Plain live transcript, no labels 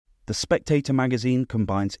The Spectator magazine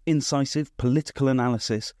combines incisive political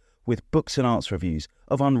analysis with books and arts reviews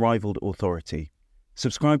of unrivalled authority.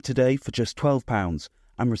 Subscribe today for just £12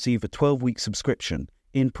 and receive a 12-week subscription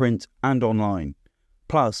in print and online,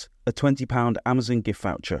 plus a £20 Amazon gift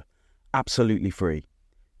voucher, absolutely free.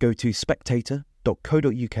 Go to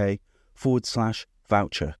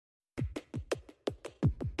spectator.co.uk/voucher.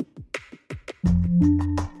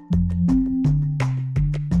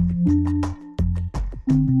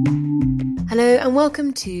 Hello and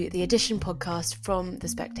welcome to the Edition podcast from The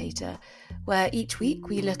Spectator, where each week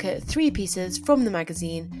we look at 3 pieces from the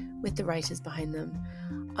magazine with the writers behind them.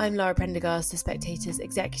 I'm Lara Prendergast, The Spectator's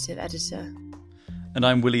executive editor. And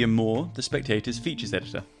I'm William Moore, The Spectator's features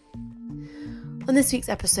editor. On this week's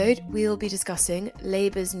episode, we'll be discussing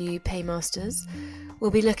Labour's new paymasters.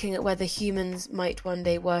 We'll be looking at whether humans might one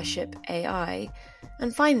day worship AI.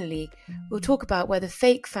 And finally, we'll talk about whether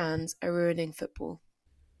fake fans are ruining football.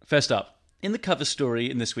 First up, in the cover story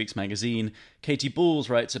in this week's magazine, Katy Balls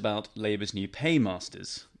writes about Labour's new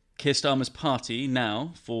paymasters. Keir Starmer's party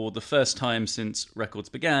now, for the first time since records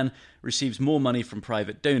began, receives more money from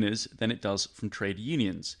private donors than it does from trade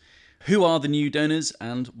unions. Who are the new donors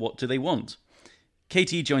and what do they want?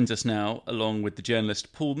 Katy joins us now, along with the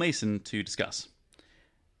journalist Paul Mason, to discuss.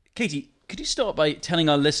 Katy, could you start by telling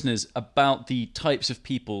our listeners about the types of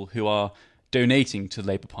people who are donating to the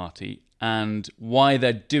Labour Party and why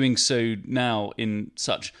they're doing so now in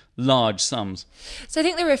such large sums? So I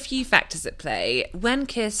think there are a few factors at play. When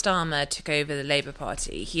Keir Starmer took over the Labour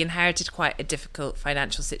Party, he inherited quite a difficult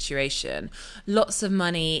financial situation. Lots of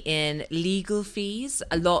money in legal fees,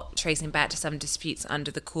 a lot tracing back to some disputes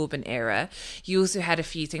under the Corbyn era. You also had a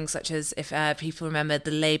few things such as, if people remember,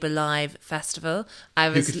 the Labour Live Festival.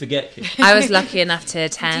 Who could forget? I was lucky enough to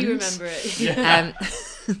attend. Do you remember it? Yeah.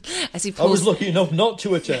 I was lucky enough not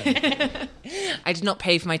to attend. I did not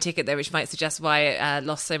pay for my ticket there, which might suggest why it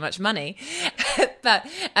lost so much money. But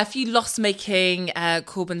a few loss-making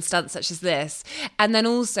Corbyn stunts such as this. And then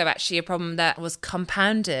also actually a problem that was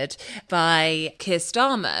compounded by Keir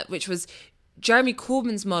Starmer, which was Jeremy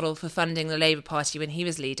Corbyn's model for funding the Labour Party when he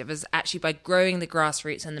was leader was actually by growing the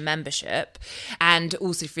grassroots and the membership and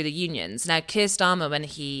also through the unions. Now, Keir Starmer, when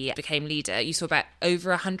he became leader, you saw about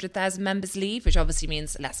over 100,000 members leave, which obviously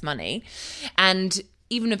means less money. And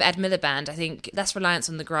even with Ed Miliband, I think less reliance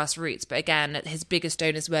on the grassroots, but again, his biggest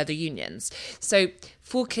donors were the unions. So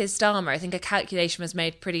for Keir Starmer, I think a calculation was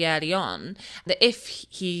made pretty early on that if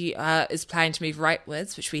he is planning to move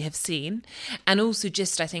rightwards, which we have seen, and also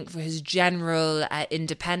just, I think, for his general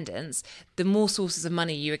independence, the more sources of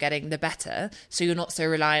money you are getting, the better. So you're not so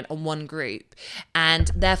reliant on one group.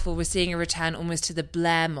 And therefore, we're seeing a return almost to the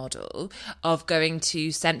Blair model of going to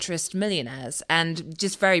centrist millionaires. And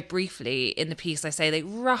just very briefly, in the piece, I say they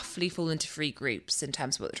roughly fall into 3 groups in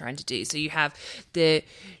terms of what they're trying to do. So you have the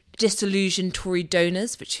disillusioned Tory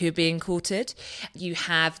donors, who are being courted. You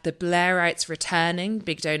have the Blairites returning,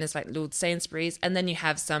 big donors like Lord Sainsbury's, and then you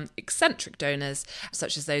have some eccentric donors,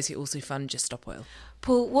 such as those who also fund Just Stop Oil.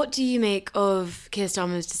 Paul, what do you make of Keir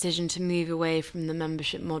Starmer's decision to move away from the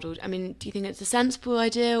membership model? I mean, do you think it's a sensible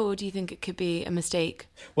idea or do you think it could be a mistake?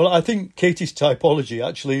 Well, I think Katie's typology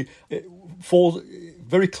actually falls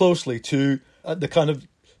very closely to the kind of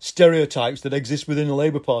stereotypes that exist within the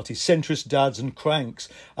Labour Party, centrist dads and cranks.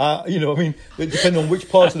 Depending on which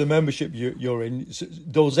part of the membership you're in,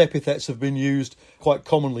 those epithets have been used quite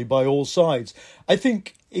commonly by all sides. I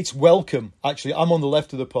think it's welcome, actually. I'm on the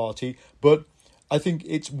left of the party, but I think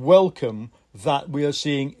it's welcome that we are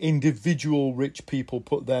seeing individual rich people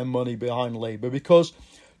put their money behind Labour, because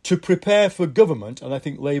to prepare for government, and I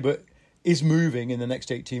think Labour is moving in the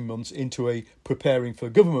next 18 months into a preparing for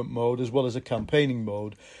government mode as well as a campaigning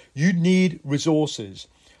mode, you need resources.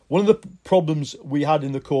 One of the problems we had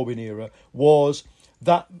in the Corbyn era was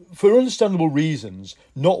that, for understandable reasons,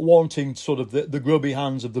 not wanting sort of the grubby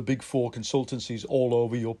hands of the big 4 consultancies all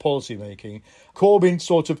over your policy making, Corbyn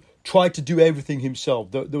sort of tried to do everything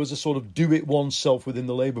himself. There was a sort of do it oneself within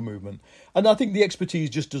the Labour movement. And I think the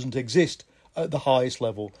expertise just doesn't exist at the highest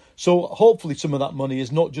level. So hopefully some of that money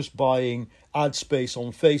is not just buying ad space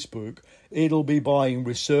on Facebook. It'll be buying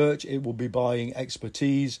research. It will be buying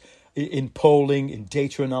expertise in polling, in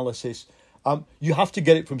data analysis. You have to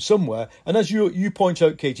get it from somewhere. And as you point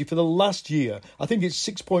out, Katie, for the last year, I think it's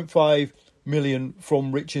 6.5 million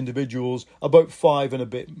from rich individuals, about 5 and a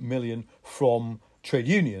bit million from trade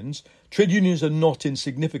unions. Trade unions are not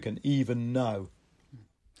insignificant even now.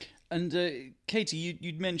 And Katie,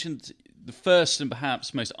 you'd mentioned the first and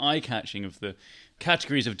perhaps most eye-catching of the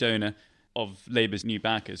categories of donor of Labour's new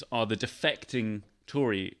backers are the defecting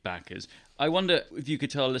Tory backers. I wonder if you could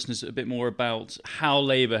tell our listeners a bit more about how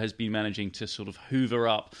Labour has been managing to sort of hoover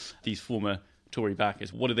up these former Tory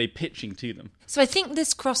backers. What are they pitching to them? So I think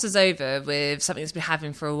this crosses over with something that's been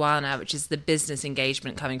happening for a while now, which is the business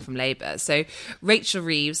engagement coming from Labour. So Rachel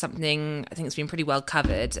Reeves, something I think has been pretty well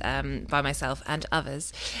covered by myself and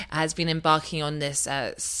others, has been embarking on this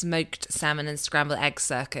smoked salmon and scrambled egg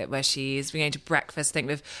circuit where she's been going to breakfast, I think,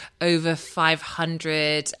 with over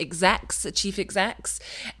 500 execs, chief execs.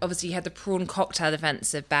 Obviously, you had the prawn cocktail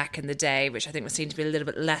events of back in the day, which I think was seen to be a little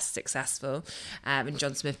bit less successful, and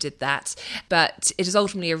John Smith did that. But it is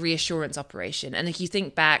ultimately a reassurance operation. And if you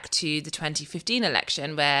think back to the 2015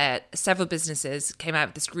 election, where several businesses came out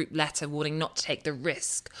with this group letter warning not to take the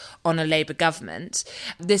risk on a Labour government,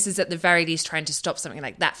 this is at the very least trying to stop something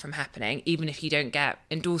like that from happening, even if you don't get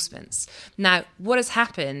endorsements. Now, what has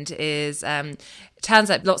happened is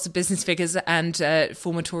turns out lots of business figures and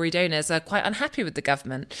former Tory donors are quite unhappy with the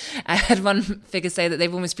government. I had one figure say that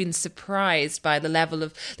they've almost been surprised by the level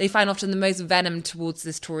of... They find often the most venom towards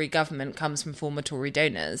this Tory government comes from former Tory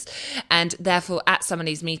donors. And therefore, at some of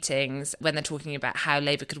these meetings, when they're talking about how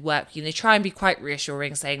Labour could work, they try and be quite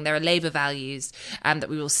reassuring, saying there are Labour values that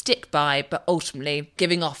we will stick by, but ultimately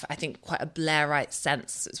giving off, I think, quite a Blairite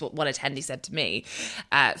sense, is what one attendee said to me.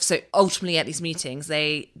 So ultimately at these meetings,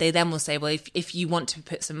 they then will say, well, if you want to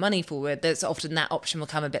put some money forward, there's often that option will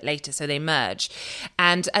come a bit later, so they merge.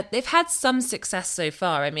 And they've had some success so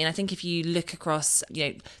far. I mean, I think if you look across,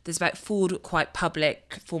 there's about 4 quite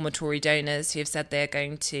public former Tory donors who have said they're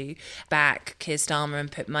going to back Keir Starmer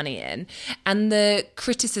and put money in. And the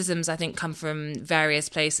criticisms, I think, come from various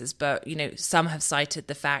places, but, some have cited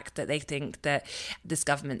the fact that they think that this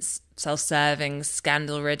government's self-serving,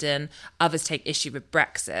 scandal-ridden. Others take issue with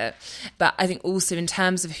Brexit. But I think also in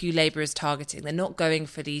terms of who Labour is targeting, they're not going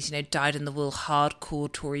for these, dyed-in-the-wool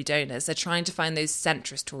hardcore Tory donors. They're trying to find those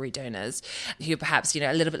centrist Tory donors who are perhaps,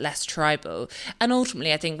 a little bit less tribal. And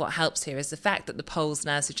ultimately, I think what helps here is the fact that the polls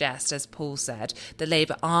now suggest, as Paul said, that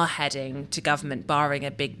Labour are heading to government barring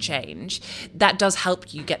a big change. That does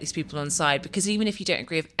help you get these people on side, because even if you don't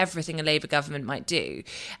agree with everything a Labour government might do,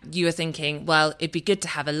 you are thinking, well, it'd be good to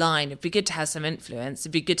have a line. It'd be good to have some influence.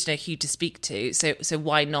 It'd be good to know who to speak to. So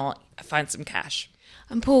why not find some cash?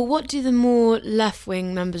 And Paul, what do the more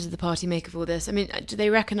left-wing members of the party make of all this? I mean, do they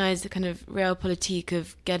recognise the kind of realpolitik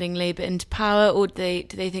of getting Labour into power, or do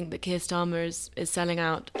they think that Keir Starmer is selling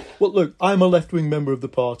out? Well, look, I'm a left-wing member of the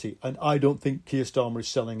party, and I don't think Keir Starmer is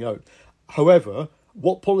selling out. However,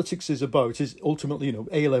 what politics is about is ultimately,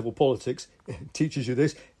 A-level politics teaches you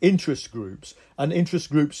this, interest groups. And interest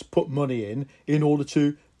groups put money in order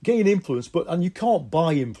to gain influence, and you can't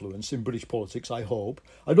buy influence in British politics, I hope.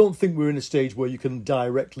 I don't think we're in a stage where you can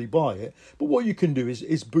directly buy it, but what you can do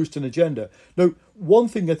is boost an agenda. Now, one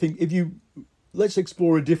thing I think, let's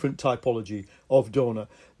explore a different typology of donor.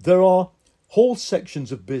 There are whole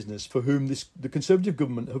sections of business for whom the Conservative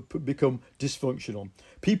government have become dysfunctional.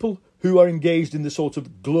 People who are engaged in the sort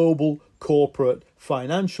of global corporate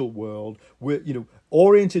financial world,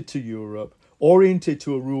 oriented to Europe, oriented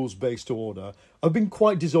to a rules-based order, have been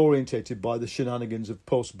quite disorientated by the shenanigans of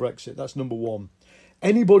post-Brexit. That's number one.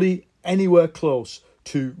 Anybody anywhere close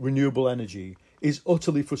to renewable energy is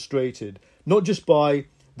utterly frustrated, not just by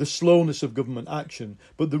the slowness of government action,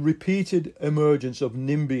 but the repeated emergence of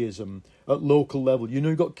NIMBYism at local level.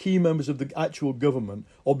 You've got key members of the actual government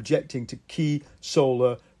objecting to key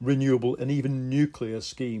solar, renewable and even nuclear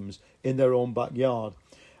schemes in their own backyard.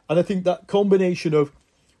 And I think that combination of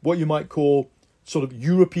what you might call sort of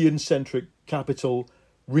European-centric capital,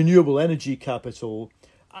 renewable energy capital,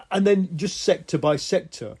 and then just sector by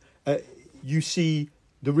sector, you see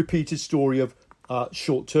the repeated story of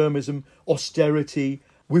short-termism, austerity.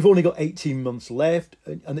 We've only got 18 months left,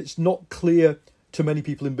 and it's not clear to many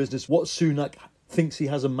people in business what Sunak thinks he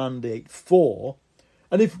has a mandate for.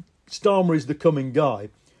 And if Starmer is the coming guy,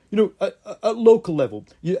 at local level,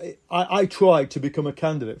 I tried to become a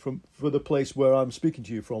candidate for the place where I'm speaking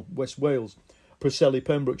to you from, West Wales, Preseli,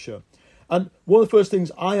 Pembrokeshire. And one of the first things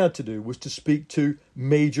I had to do was to speak to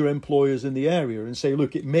major employers in the area and say,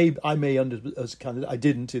 look, I may end as a candidate. I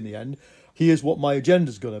didn't in the end. Here's what my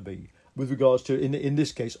agenda's going to be with regards to, in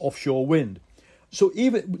this case, offshore wind. So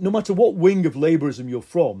even no matter what wing of Labourism you're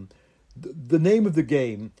from, the name of the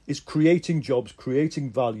game is creating jobs,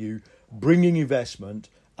 creating value, bringing investment.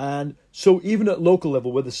 And so even at local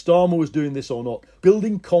level, whether Starmer was doing this or not,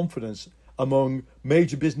 building confidence among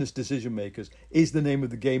major business decision makers is the name of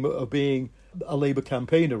the game of being a Labour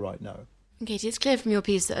campaigner right now. Katie, it's clear from your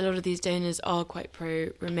piece that a lot of these donors are quite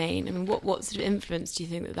pro-Remain. I mean, what sort of influence do you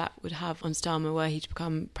think that would have on Starmer were he to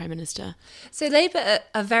become Prime Minister? So Labour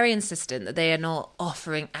are very insistent that they are not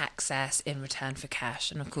offering access in return for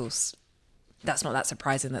cash. And of course, that's not that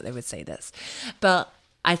surprising that they would say this. But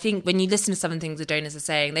I think when you listen to some of the things the donors are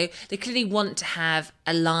saying, they clearly want to have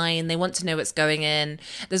a line. They want to know what's going in.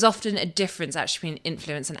 There's often a difference actually between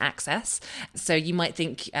influence and access. So you might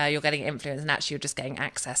think you're getting influence and actually you're just getting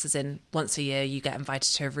access, as in once a year you get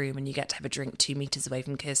invited to a room and you get to have a drink 2 meters away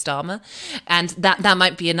from Keir Starmer. And that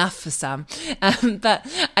might be enough for some. But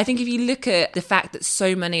I think if you look at the fact that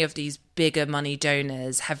so many of these bigger money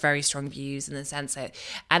donors have very strong views in the sense that,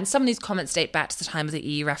 and some of these comments date back to the time of the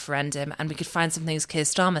EU referendum, and we could find some things Keir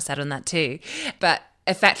Starmer said on that too, but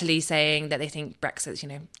effectively saying that they think Brexit's,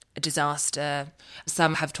 a disaster.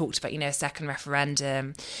 Some have talked about, a second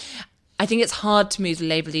referendum. I think it's hard to move the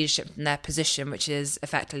Labour leadership from their position, which is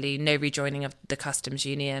effectively no rejoining of the customs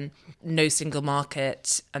union, no single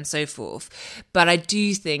market, and so forth. But I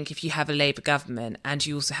do think if you have a Labour government and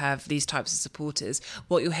you also have these types of supporters,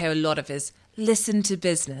 what you'll hear a lot of is listen to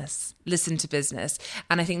business.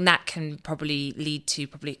 And I think that can probably lead to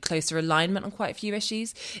probably closer alignment on quite a few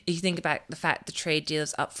issues. If you think about the fact the trade deal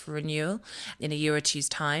is up for renewal in a year or two's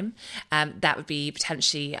time, that would be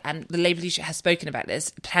potentially, and the Labour leadership has spoken about this,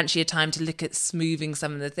 potentially a time to look at smoothing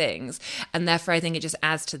some of the things. And therefore, I think it just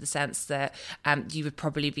adds to the sense that you would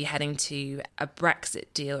probably be heading to a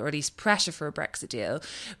Brexit deal, or at least pressure for a Brexit deal,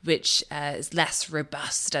 which is less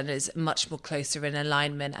robust and is much more closer in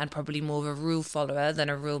alignment and probably more of a rule follower than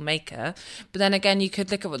a rule maker. But then again, you could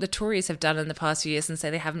look at what the Tories have done in the past few years and say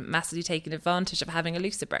they haven't massively taken advantage of having a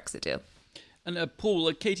looser Brexit deal. And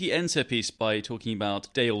Paul, Katie ends her piece by talking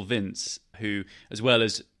about Dale Vince, who, as well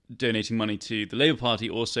as donating money to the Labour Party,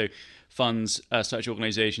 also funds such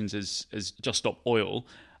organisations as Just Stop Oil.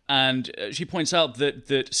 And she points out that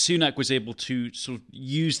Sunak was able to sort of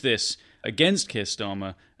use this against Keir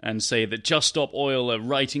Starmer and say that Just Stop Oil are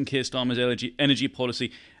writing Keir Starmer's energy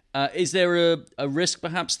policy. Is there a risk,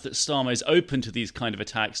 perhaps, that Starmer is open to these kind of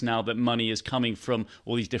attacks now that money is coming from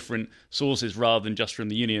all these different sources rather than just from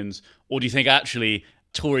the unions? Or do you think, actually,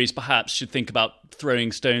 Tories perhaps should think about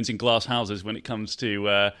throwing stones in glass houses when it comes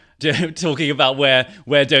to talking about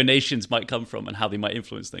where donations might come from and how they might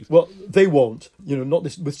influence things? Well, they won't.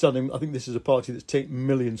 Notwithstanding, I think this is a party that's taken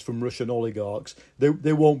millions from Russian oligarchs.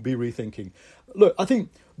 They won't be rethinking. Look, I think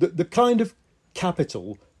the kind of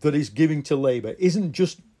capital that is giving to Labour isn't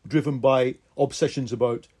just driven by obsessions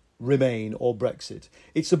about Remain or Brexit.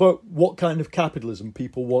 It's about what kind of capitalism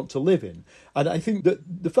people want to live in. And I think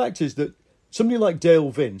that the fact is that somebody like Dale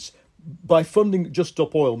Vince, by funding Just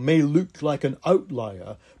Stop Oil, may look like an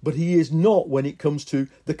outlier, but he is not when it comes to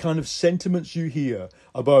the kind of sentiments you hear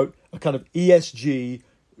about a kind of ESG,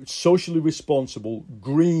 socially responsible,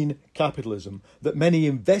 green capitalism that many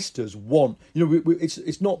investors want.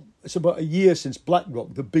 It's about a year since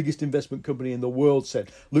BlackRock, the biggest investment company in the world,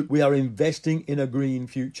 said, look, we are investing in a green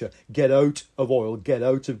future. Get out of oil, get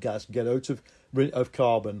out of gas, get out of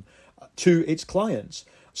carbon, to its clients.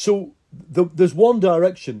 So there's one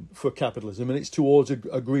direction for capitalism, and it's towards a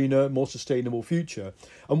greener, more sustainable future.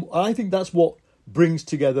 And I think that's what brings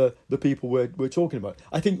together the people we're talking about.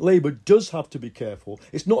 I think Labour does have to be careful.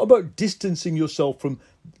 It's not about distancing yourself from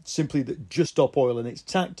simply the Just Stop Oil and its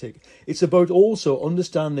tactic. It's about also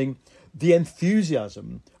understanding the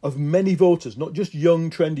enthusiasm of many voters, not just young,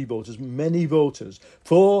 trendy voters, many voters,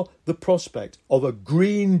 for the prospect of a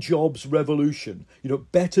green jobs revolution.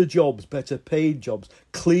 Better jobs, better paid jobs,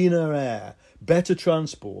 cleaner air, better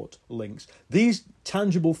transport links. These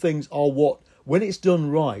tangible things are what, when it's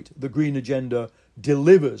done right, the green agenda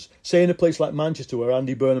delivers. Say in a place like Manchester, where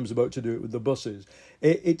Andy Burnham's about to do it with the buses,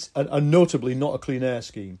 it's notably not a clean air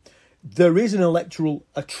scheme. There is an electoral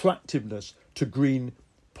attractiveness to green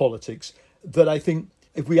politics that I think,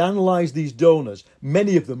 if we analyse these donors,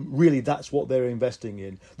 many of them, really, that's what they're investing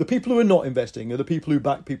in. The people who are not investing are the people who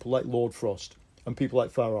back people like Lord Frost and people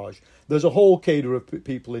like Farage. There's a whole cadre of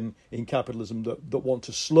people in capitalism that want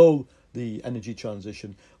to slow the energy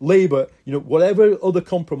transition. Labour, whatever other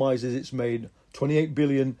compromises it's made, 28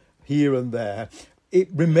 billion here and there, it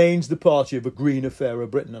remains the party of a greener, fairer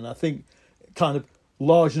Britain. And I think kind of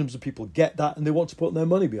large numbers of people get that and they want to put their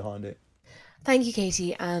money behind it. Thank you,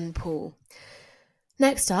 Katie and Paul.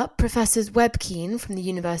 Next up, Professors Webb Keane from the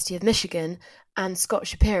University of Michigan and Scott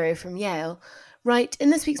Shapiro from Yale write in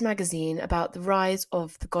this week's magazine about the rise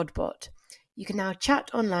of the godbot. You can now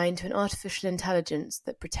chat online to an artificial intelligence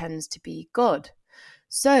that pretends to be God.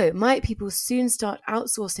 So, might people soon start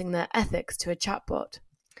outsourcing their ethics to a chatbot?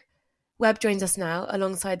 Webb joins us now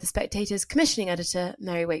alongside the Spectator's commissioning editor,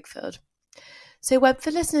 Mary Wakefield. So, Webb, for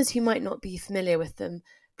listeners who might not be familiar with them,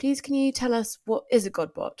 please can you tell us what is a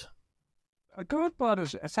godbot? A godbot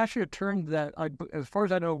it's actually a term that, as far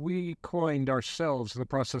as I know, we coined ourselves in the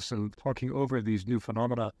process of talking over these new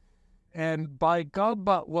phenomena. And by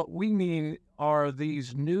godbot, what we mean are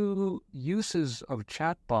these new uses of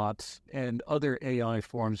chatbots and other AI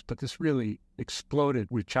forms, but this really exploded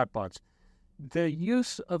with chatbots. The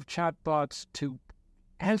use of chatbots to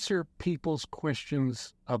answer people's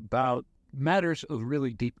questions about matters of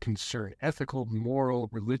really deep concern, ethical, moral,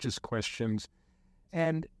 religious questions,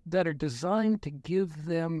 and that are designed to give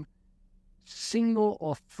them single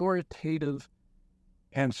authoritative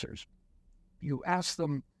answers. You ask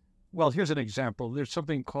them, well, here's an example. There's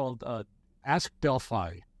something called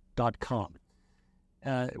askdelphi.com,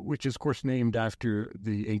 which is, of course, named after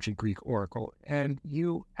the ancient Greek oracle. And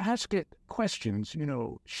you ask it questions,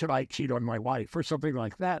 should I cheat on my wife or something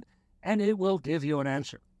like that, and it will give you an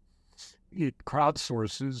answer. It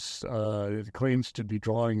crowdsources, it claims to be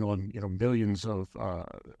drawing on, millions of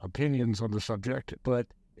opinions on the subject, but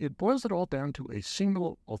it boils it all down to a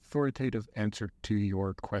single authoritative answer to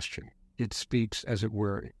your question. It speaks, as it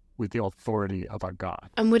were, with the authority of a god.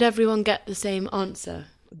 And would everyone get the same answer?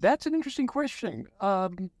 That's an interesting question.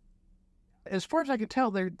 As far as I can tell,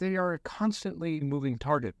 they are a constantly moving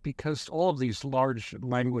target because all of these large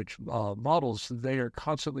language models, they are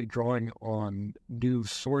constantly drawing on new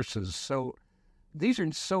sources. So these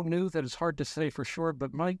are so new that it's hard to say for sure,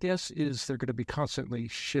 but my guess is they're going to be constantly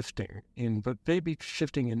shifting but maybe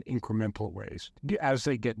shifting in incremental ways as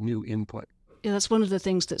they get new input. Yeah, that's one of the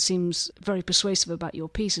things that seems very persuasive about your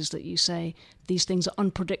piece is that you say these things are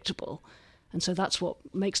unpredictable. And so that's what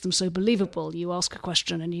makes them so believable. You ask a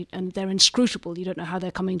question and they're inscrutable. You don't know how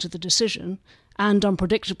they're coming to the decision, and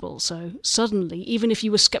unpredictable. So suddenly, even if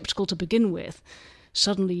you were skeptical to begin with,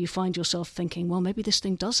 suddenly you find yourself thinking, well, maybe this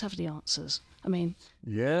thing does have the answers. I mean...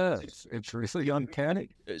 Yes, it's really uncanny.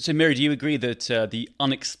 So, Mary, do you agree that the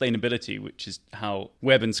unexplainability, which is how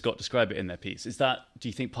Webb and Scott describe it in their piece, is that, do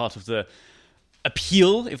you think, part of the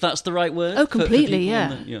appeal, if that's the right word? Oh, completely,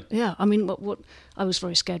 Yeah. I mean, what I was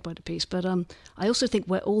very scared by the piece, but I also think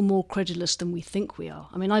we're all more credulous than we think we are.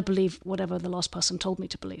 I mean, I believe whatever the last person told me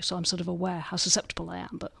to believe, so I'm sort of aware how susceptible I am.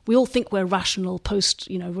 But we all think we're rational,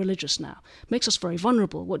 religious now. It makes us very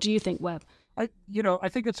vulnerable. What do you think, Webb? I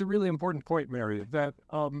think it's a really important point, Mary, that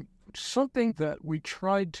something that we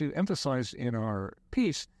tried to emphasize in our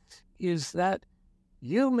piece is that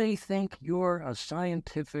you may think you're a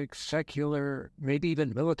scientific, secular, maybe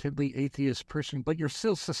even militantly atheist person, but you're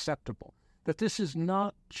still susceptible. That this is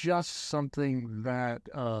not just something that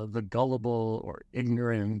the gullible or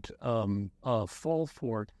ignorant fall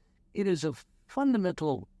for. It is a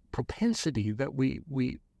fundamental propensity that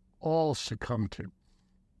we all succumb to.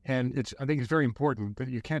 And I think it's very important that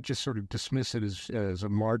you can't just sort of dismiss it as a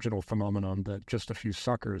marginal phenomenon that just a few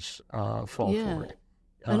suckers fall for it.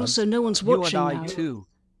 And also, no one's watching now. You and I, too,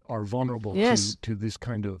 are vulnerable to this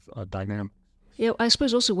kind of dynamic. Yeah, I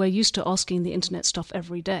suppose also we're used to asking the internet stuff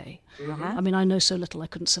every day. Mm-hmm. I mean, I know so little I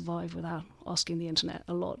couldn't survive without asking the internet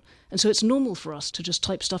a lot. And so it's normal for us to just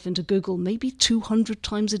type stuff into Google maybe 200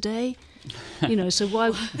 times a day. So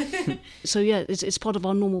why... So yeah, it's part of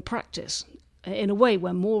our normal practice. In a way,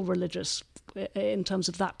 we're more religious in terms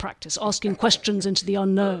of that practice, asking questions into the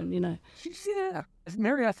unknown, Yeah.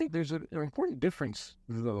 Mary, I think there's an important difference,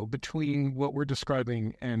 though, between what we're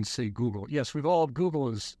describing and, say, Google. Yes, Google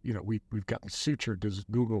is, we've gotten sutured as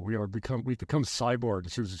Google. We've become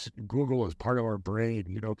cyborgs. Google is part of our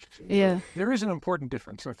brain, Yeah. There is an important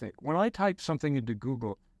difference, I think. When I type something into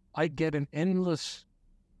Google, I get an endless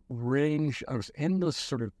range of endless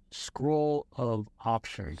sort of scroll of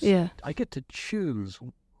options. Yeah. I get to choose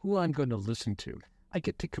who I'm going to listen to. I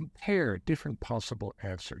get to compare different possible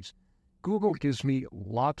answers. Google gives me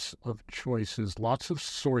lots of choices, lots of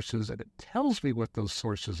sources, and it tells me what those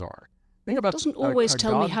sources are. The thing about it doesn't always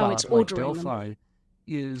tell me how it's ordering like Delphi them.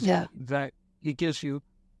 Is that it gives you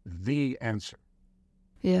the answer.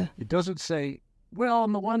 Yeah. It doesn't say, well,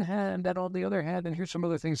 on the one hand, and on the other hand, and here's some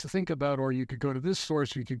other things to think about, or you could go to this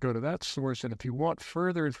source, or you could go to that source, and if you want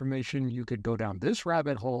further information, you could go down this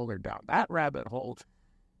rabbit hole or down that rabbit hole.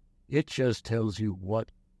 It just tells you what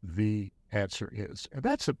the answer is. And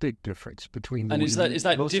that's a big difference between and is that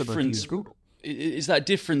difference Google. Is that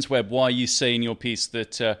difference, Webb, why you say in your piece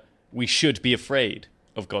that we should be afraid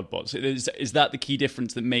of godbots? Is that the key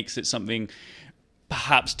difference that makes it something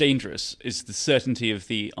perhaps dangerous, is the certainty of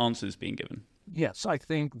the answers being given? Yes, I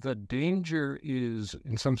think the danger is,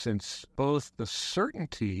 in some sense, both the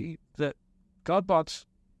certainty that godbots,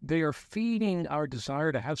 they are feeding our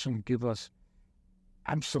desire to have someone give us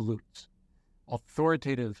absolutes,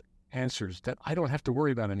 authoritative answers that I don't have to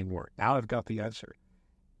worry about anymore. Now I've got the answer.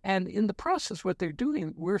 And in the process, what they're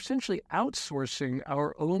doing, we're essentially outsourcing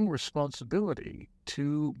our own responsibility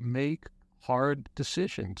to make hard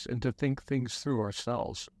decisions and to think things through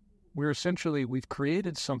ourselves. We've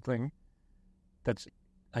created something that's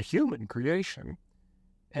a human creation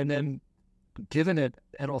and then given it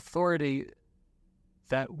an authority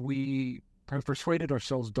that we have persuaded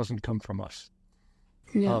ourselves doesn't come from us.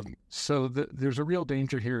 Yeah. So there's a real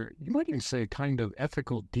danger here. You might even say a kind of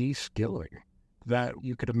ethical de-skilling that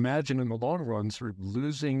you could imagine in the long run sort of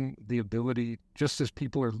losing the ability, just as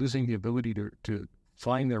people are losing the ability to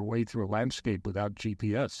find their way through a landscape without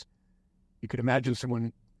GPS. You could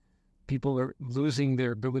imagine people are losing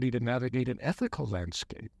their ability to navigate an ethical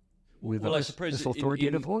landscape with I suppose this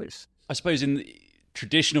authoritative voice. I suppose in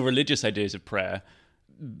traditional religious ideas of prayer,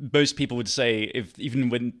 most people would say, even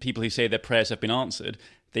when people who say their prayers have been answered,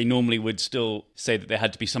 they normally would still say that there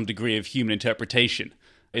had to be some degree of human interpretation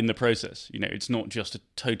in the process. You know, it's not just a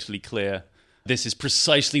totally clear, this is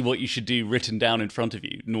precisely what you should do written down in front of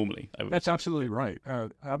you normally. That's absolutely right.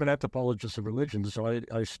 I'm an anthropologist of religion, so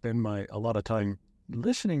I spend a lot of time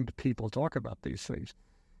listening to people talk about these things.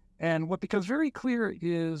 And what becomes very clear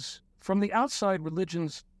is, from the outside,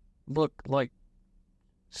 religions look like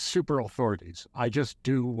super authorities. I just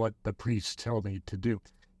do what the priests tell me to do.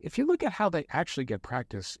 If you look at how they actually get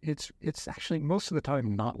practice, it's actually most of the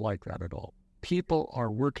time not like that at all. People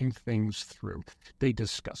are working things through. They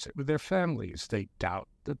discuss it with their families. They doubt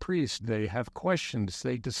the priest. They have questions.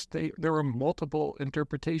 There are multiple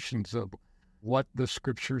interpretations of what the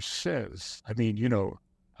scripture says. I mean,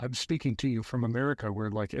 I'm speaking to you from America,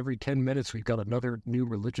 where like every 10 minutes we've got another new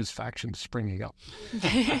religious faction springing up.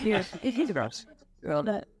 Yes, it does.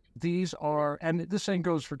 These are, and the same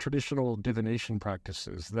goes for traditional divination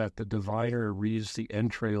practices, that the diviner reads the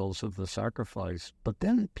entrails of the sacrifice, but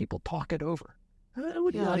then people talk it over.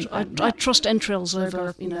 I trust entrails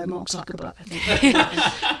over, Mark Zuckerberg, I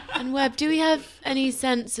think. And Webb, do we have any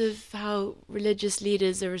sense of how religious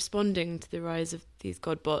leaders are responding to the rise of these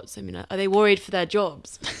godbots? I mean, are they worried for their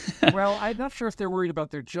jobs? Well, I'm not sure if they're worried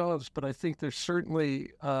about their jobs, but I think they're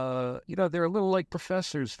certainly, they're a little like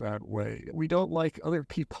professors that way. We don't like other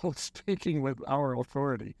people speaking with our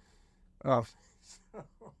authority. I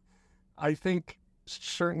think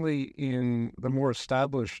certainly in the more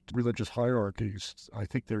established religious hierarchies, I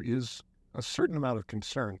think there is a certain amount of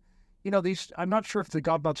concern. I'm not sure if the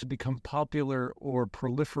godbots have become popular or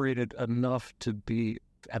proliferated enough to be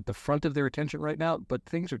at the front of their attention right now, but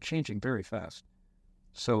things are changing very fast.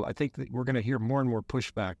 So I think that we're going to hear more and more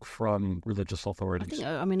pushback from religious authorities.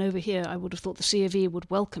 Over here, I would have thought the C of E would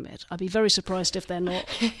welcome it. I'd be very surprised if they're not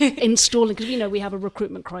installing, because we have a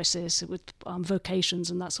recruitment crisis with vocations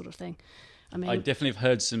and that sort of thing. I definitely have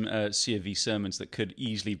heard some C of E sermons that could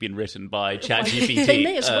easily have been written by ChatGPT. They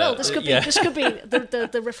may as well. This could be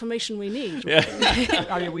the reformation we need.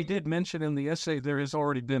 Yeah. We did mention in the essay there has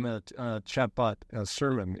already been a chatbot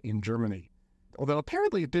sermon in Germany, although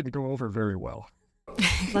apparently it didn't go over very well.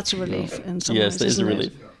 That's a relief in some ways. Yes, that is a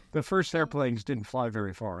relief. The first airplanes didn't fly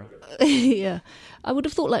very far. Yeah. I would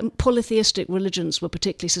have thought like polytheistic religions were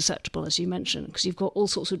particularly susceptible, as you mentioned, because you've got all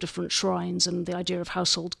sorts of different shrines and the idea of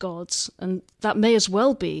household gods. And that may as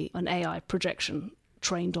well be an AI projection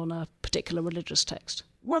trained on a particular religious text.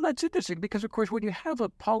 Well, that's interesting because, of course, when you have a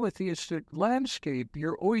polytheistic landscape,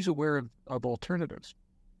 you're always aware of alternatives.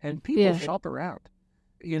 And people shop around.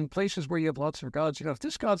 In places where you have lots of gods, if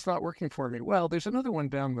this god's not working for me, well, there's another one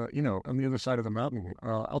down on the other side of the mountain.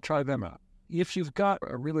 I'll try them out. If you've got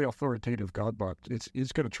a really authoritative godbot,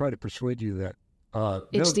 it's going to try to persuade you that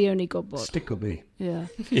it's the only godbot. Stick with me. Yeah.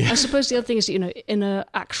 I suppose the other thing is, in an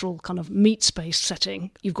actual kind of meat space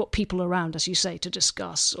setting, you've got people around, as you say, to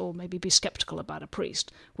discuss or maybe be skeptical about a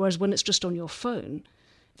priest. Whereas when it's just on your phone,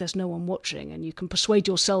 there's no one watching, and you can persuade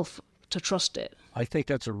yourself to trust it. I think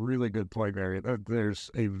that's a really good point, Mary.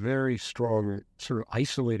 There's a very strong sort of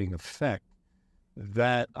isolating effect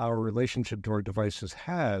that our relationship to our devices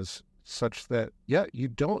has, such that, you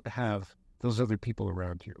don't have those other people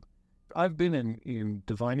around you. I've been in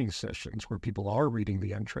divining sessions where people are reading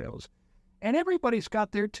the entrails, and everybody's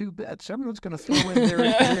got their two bets. Everyone's going to throw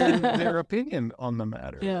in their opinion on the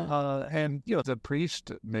matter. Yeah. And the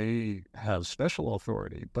priest may have special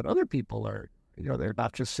authority, but other people are, they're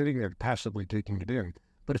not just sitting there passively taking it in.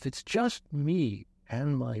 But if it's just me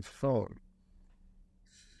and my phone,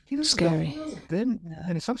 scary. Then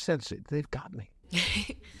in some sense, they've got me.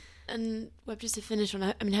 And Webb, just to finish on,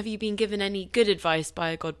 I mean, have you been given any good advice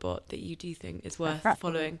by a godbot that you do think is worth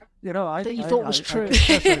following? That you thought was true.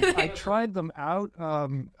 I tried them out.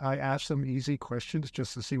 I asked them easy questions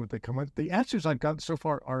just to see what they come with. The answers I've gotten so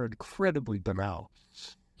far are incredibly banal.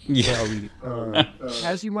 Yeah.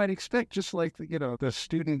 As you might expect, just like the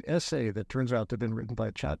student essay that turns out to have been written by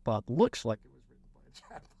a chatbot looks like it was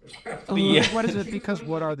written by a chatbot. What is it? Because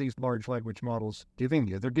what are these large language models giving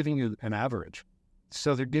you? They're giving you an average.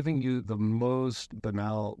 So they're giving you the most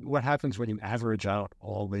banal. What happens when you average out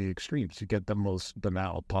all the extremes? You get the most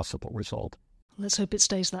banal possible result. Let's hope it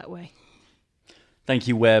stays that way. Thank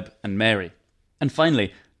you, Webb and Mary. And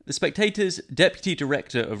finally, The Spectator's Deputy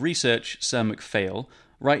Director of Research, Sam McPhail,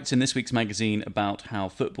 writes in this week's magazine about how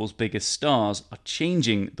football's biggest stars are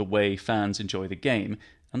changing the way fans enjoy the game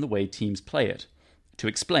and the way teams play it. To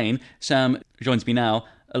explain, Sam joins me now,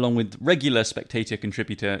 along with regular Spectator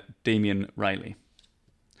contributor Damian Reilly.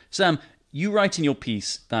 Sam, you write in your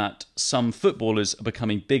piece that some footballers are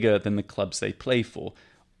becoming bigger than the clubs they play for.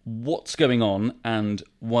 What's going on, and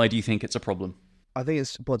why do you think it's a problem? I think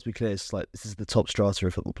it's important to be clear. It's like this is the top strata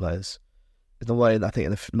of football players. In a way, I think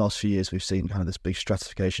in the last few years we've seen kind of this big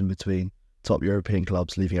stratification between top European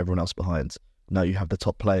clubs leaving everyone else behind. Now you have the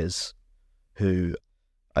top players, who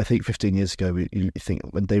I think 15 years ago, you think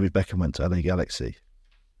when David Beckham went to LA Galaxy,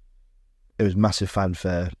 it was massive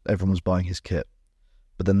fanfare. Everyone was buying his kit.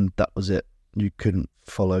 But then that was it. You couldn't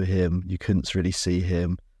follow him. You couldn't really see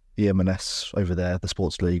him. The M&S over there, the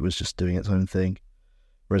Sports League, was just doing its own thing.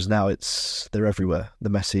 Whereas now they're everywhere.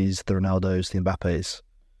 The Messis, the Ronaldos, the Mbappes.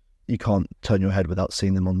 You can't turn your head without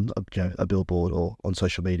seeing them on a billboard or on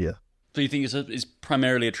social media. So you think it's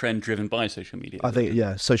primarily a trend driven by social media? I think,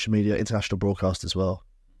 yeah, social media, international broadcast as well.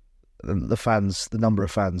 And the number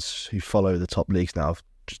of fans who follow the top leagues now have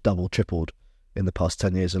just doubled, tripled in the past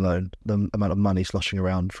 10 years alone. The amount of money sloshing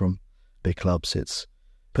around from big clubs, it's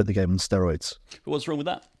put the game on steroids. But what's wrong with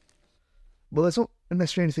that? Well, there's not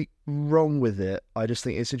necessarily anything wrong with it. I just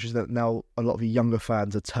think it's interesting that now a lot of younger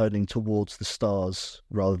fans are turning towards the stars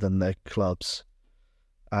rather than their clubs.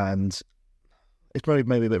 And it's probably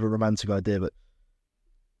maybe a bit of a romantic idea, but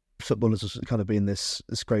football has kind of been this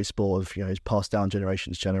great sport of, it's passed down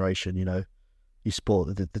generation to generation. You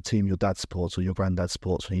support the team your dad supports or your granddad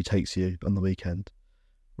supports when he takes you on the weekend.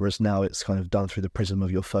 Whereas now it's kind of done through the prism of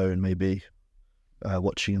your phone, maybe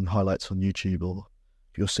watching highlights on YouTube, or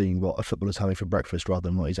you're seeing what a footballer's having for breakfast rather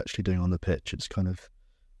than what he's actually doing on the pitch. It's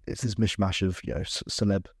this mishmash of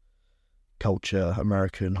celeb culture,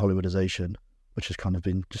 American Hollywoodization, which has kind of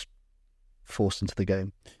been just forced into the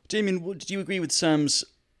game. Damian, do you agree with Sam's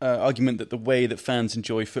argument that the way that fans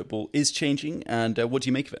enjoy football is changing, and what do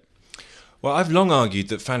you make of it? Well, I've long argued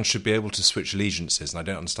that fans should be able to switch allegiances, and I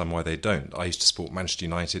don't understand why they don't. I used to support Manchester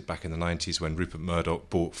United back in the 90s when Rupert Murdoch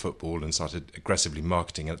bought football and started aggressively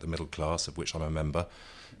marketing it at the middle class, of which I'm a member.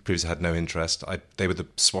 Previously had no interest. They were the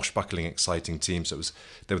swashbuckling, exciting team, so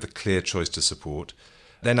they were the clear choice to support.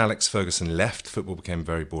 Then Alex Ferguson left, football became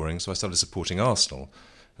very boring, so I started supporting Arsenal.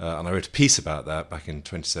 And I wrote a piece about that back in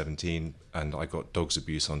 2017, and I got dog's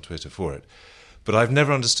abuse on Twitter for it. But I've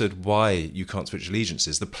never understood why you can't switch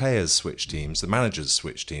allegiances. The players switch teams, the managers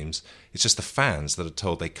switch teams. It's just the fans that are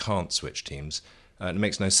told they can't switch teams. And it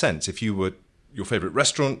makes no sense. If you were your favourite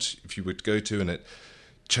restaurant, if you would go to and it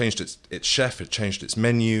changed its chef, it changed its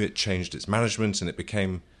menu, it changed its management, and it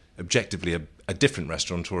became objectively a different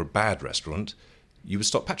restaurant or a bad restaurant, you would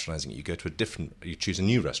stop patronising it. You choose a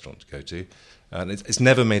new restaurant to go to. And it's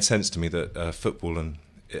never made sense to me that football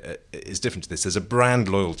is different to this. There's a brand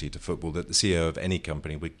loyalty to football that the CEO of any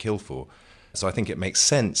company would kill for. So I think it makes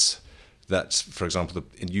sense that, for example,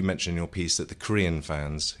 you mentioned in your piece that the Korean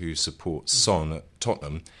fans who support Son at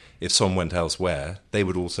Tottenham, if Son went elsewhere, they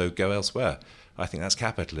would also go elsewhere. I think that's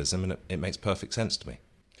capitalism, and it makes perfect sense to me.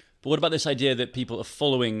 But what about this idea that people are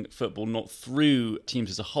following football not through teams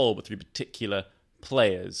as a whole, but through particular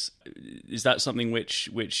players? Is that something which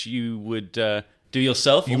you would do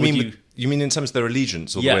yourself? You mean in terms of their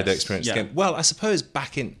allegiance or the way they experience the game? Well, I suppose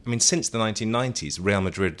since the 1990s, Real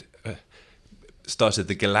Madrid started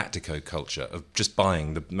the Galactico culture of just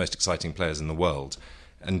buying the most exciting players in the world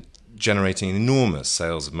and generating enormous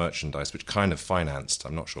sales of merchandise, which kind of financed,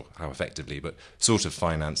 I'm not sure how effectively, but sort of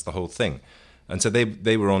financed the whole thing. And so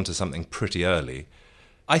they were onto something pretty early.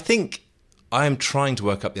 I think I am trying to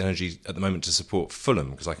work up the energy at the moment to support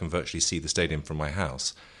Fulham, because I can virtually see the stadium from my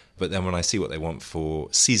house. But then when I see what they want for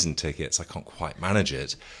season tickets, I can't quite manage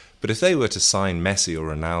it. But if they were to sign Messi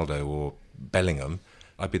or Ronaldo or Bellingham,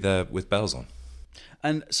 I'd be there with bells on.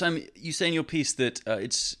 And Sam, you say in your piece that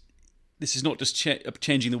this is not just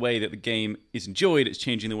changing the way that the game is enjoyed, it's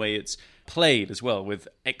changing the way it's played as well, with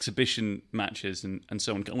exhibition matches and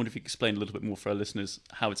so on. I wonder if you could explain a little bit more for our listeners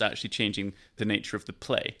how it's actually changing the nature of the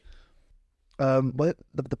play. Well,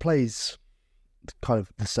 the play's kind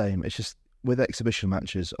of the same. It's just with exhibition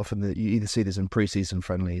matches, often you either see this in pre-season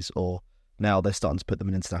friendlies or now they're starting to put them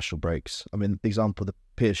in international breaks. I mean, the example, the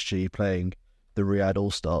PSG playing the Riyadh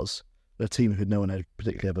All-Stars, a team who no one had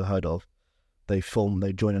particularly ever heard of. They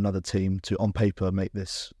join another team to, on paper, make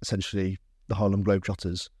this essentially the Harlem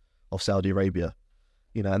Globetrotters of Saudi Arabia.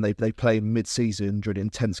 And they play mid-season during an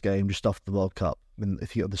intense game just after the World Cup. I mean,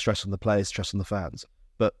 if you got the stress on the players, stress on the fans.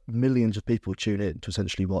 But millions of people tune in to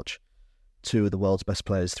essentially watch two of the world's best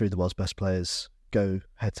players, three of the world's best players go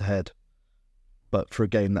head-to-head. But for a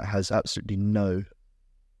game that has absolutely no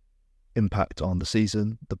impact on the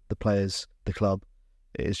season, the players, the club,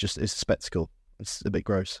 it's a spectacle. It's a bit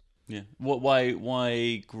gross. Yeah.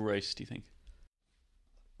 Why gross, do you think?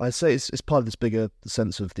 I'd say it's part of this bigger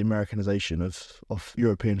sense of the Americanization of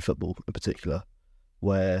European football in particular,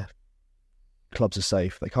 where clubs are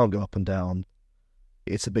safe, they can't go up and down.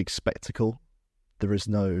 It's a big spectacle. There is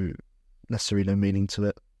necessarily no meaning to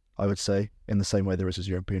it, I would say, in the same way there is as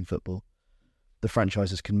European football. The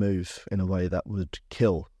franchises can move in a way that would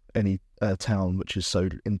kill any town which is so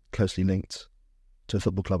closely linked to a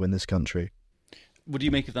football club in this country. What do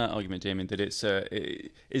you make of that argument, Damian, that it's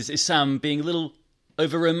is Sam being a little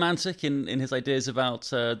over-romantic in his ideas about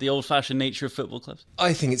the old-fashioned nature of football clubs?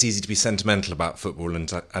 I think it's easy to be sentimental about football and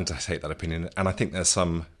to take that opinion, and I think there's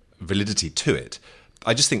some validity to it.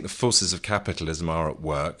 I just think the forces of capitalism are at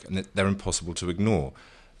work, and they're impossible to ignore.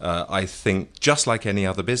 I think just like any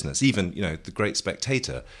other business, even the great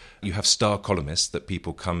Spectator, you have star columnists that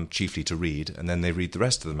people come chiefly to read, and then they read the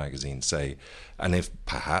rest of the magazine, say. And if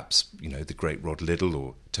perhaps the great Rod Liddell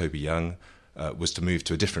or Toby Young was to move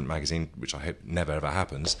to a different magazine, which I hope never ever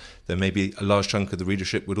happens, then maybe a large chunk of the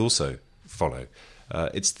readership would also follow.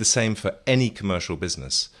 It's the same for any commercial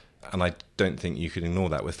business, and I don't think you can ignore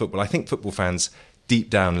that with football. I think football fans deep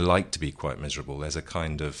down like to be quite miserable. There's a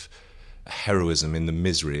kind of heroism in the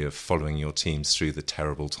misery of following your teams through the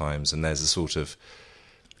terrible times, and there's a sort of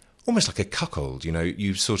almost like a cuckold, who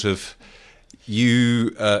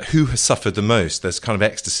has suffered the most. There's kind of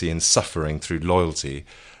ecstasy in suffering through loyalty,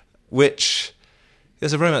 which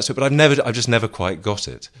there's a romance to it, but I've just never quite got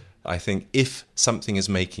it. I think if something is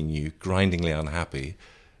making you grindingly unhappy,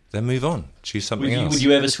 then move on, choose something else. Would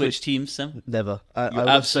you ever switch teams, Sam? Never.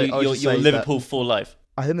 You're Liverpool for life.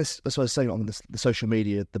 I think that's what I was saying on the social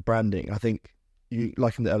media, the branding. I think you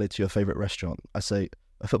likened it earlier to your favourite restaurant. I say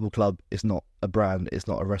a football club is not a brand. It's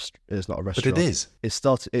not a restaurant. But it is.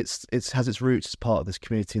 It has its roots as part of this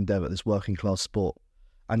community endeavour, this working class sport.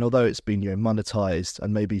 And although it's been monetised,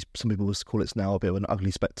 and maybe some people would call it now a bit of an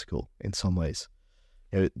ugly spectacle in some ways,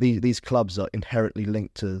 these clubs are inherently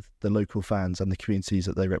linked to the local fans and the communities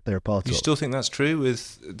that they're a part of. You still think that's true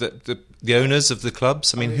with the owners of the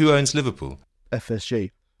clubs? I mean, who owns Liverpool?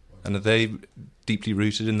 FSG. And are they deeply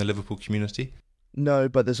rooted in the Liverpool community? No,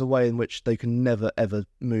 but there's a way in which they can never ever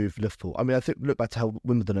move Liverpool. I mean, I think look back to how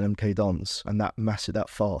Wimbledon and MK Dons and that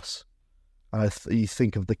farce. And you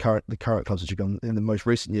think of the current clubs that you've gone in the most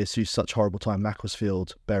recent years through such horrible time.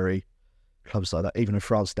 Macclesfield, Bury, clubs like that. Even in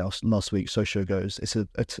France now, last week, Sochaux goes. It's a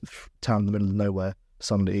town in the middle of nowhere.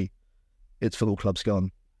 Suddenly, its football club's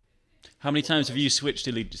gone. How many times have you switched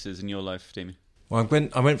allegiances in your life, Damien? Well,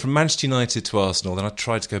 I went from Manchester United to Arsenal, then I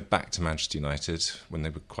tried to go back to Manchester United when they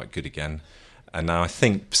were quite good again. And now I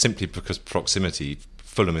think simply because proximity,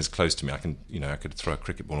 Fulham is close to me. I could throw a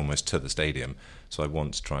cricket ball almost to the stadium, so I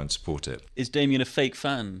want to try and support it. Is Damien a fake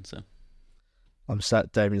fan? So I'm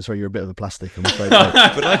sad, Damien. Sorry, you're a bit of a plastic, I'm afraid.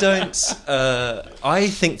 But I don't. I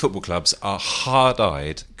think football clubs are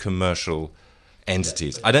hard-eyed commercial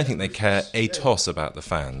entities. I don't think they care a toss about the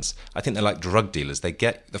fans. I think they're like drug dealers. They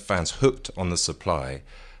get the fans hooked on the supply,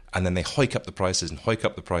 and then they hike up the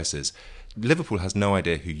prices. Liverpool has no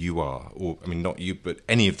idea who you are, or I mean, not you, but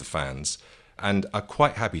any of the fans, and are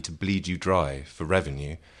quite happy to bleed you dry for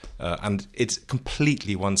revenue. And it's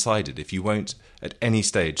completely one-sided if you won't at any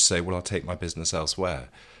stage say, well, I'll take my business elsewhere.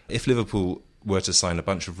 If Liverpool were to sign a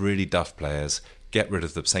bunch of really duff players, get rid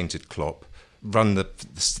of the sainted Klopp, run the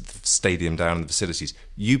stadium down and the facilities,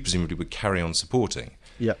 you presumably would carry on supporting.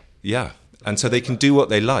 Yeah. Yeah. And so they can do what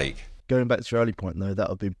they like. Going back to your early point, though, that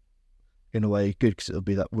would be, in a way, good because it would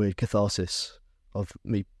be that weird catharsis of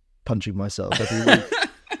me punching myself every week.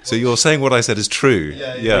 So you're saying what I said is true.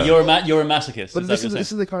 Yeah. You're a masochist. But this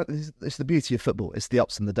is the beauty of football. It's the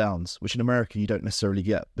ups and the downs, which in America you don't necessarily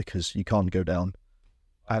get because you can't go down.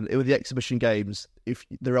 And with the exhibition games, if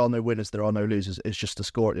there are no winners, there are no losers. It's just a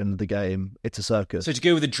score at the end of the game. It's a circus. So to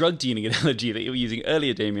go with the drug dealing analogy that you were using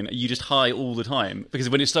earlier, Damian, are you just high all the time? Because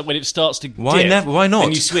when it starts to why dip, why not?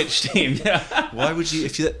 and you switch team. Why would you,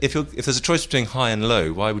 if there's a choice between high and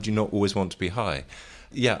low, why would you not always want to be high?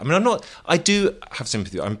 Yeah, I mean, I do have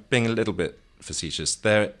sympathy. I'm being a little bit facetious.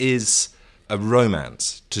 There is a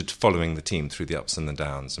romance to following the team through the ups and the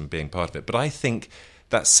downs and being part of it. But I think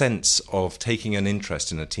that sense of taking an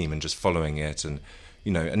interest in a team and just following it and,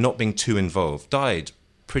 and not being too involved died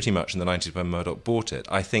pretty much in the 90s when Murdoch bought it.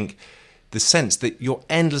 I think the sense that you're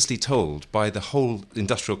endlessly told by the whole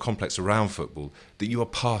industrial complex around football that you are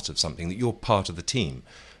part of something, that you're part of the team.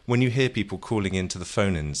 When you hear people calling into the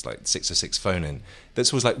phone-ins, like 606 phone-in,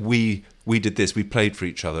 that's always like, we did this, we played for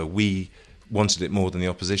each other, we wanted it more than the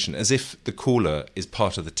opposition, as if the caller is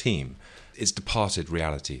part of the team. It's departed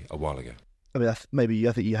reality a while ago. I mean, I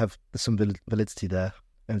think you have some validity there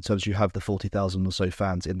in terms you have the 40,000 or so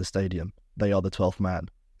fans in the stadium. They are the 12th man.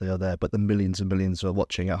 They are there, but the millions and millions who are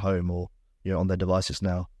watching at home or on their devices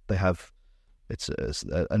now, it's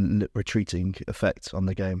a retreating effect on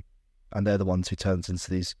the game, and they're the ones who turns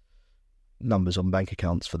into these numbers on bank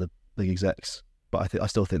accounts for the big execs. But I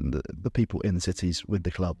still think that the people in the cities with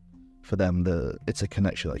the club, for them, it's a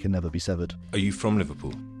connection that can never be severed. Are you from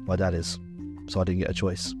Liverpool? My dad is, so I didn't get a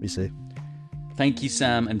choice, you see. Thank you,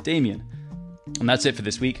 Sam and Damian. And that's it for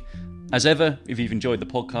this week. As ever, if you've enjoyed the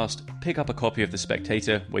podcast, pick up a copy of The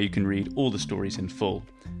Spectator where you can read all the stories in full.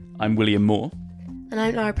 I'm William Moore. And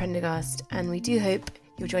I'm Lara Prendergast, and we do hope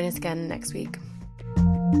you'll join us again next week.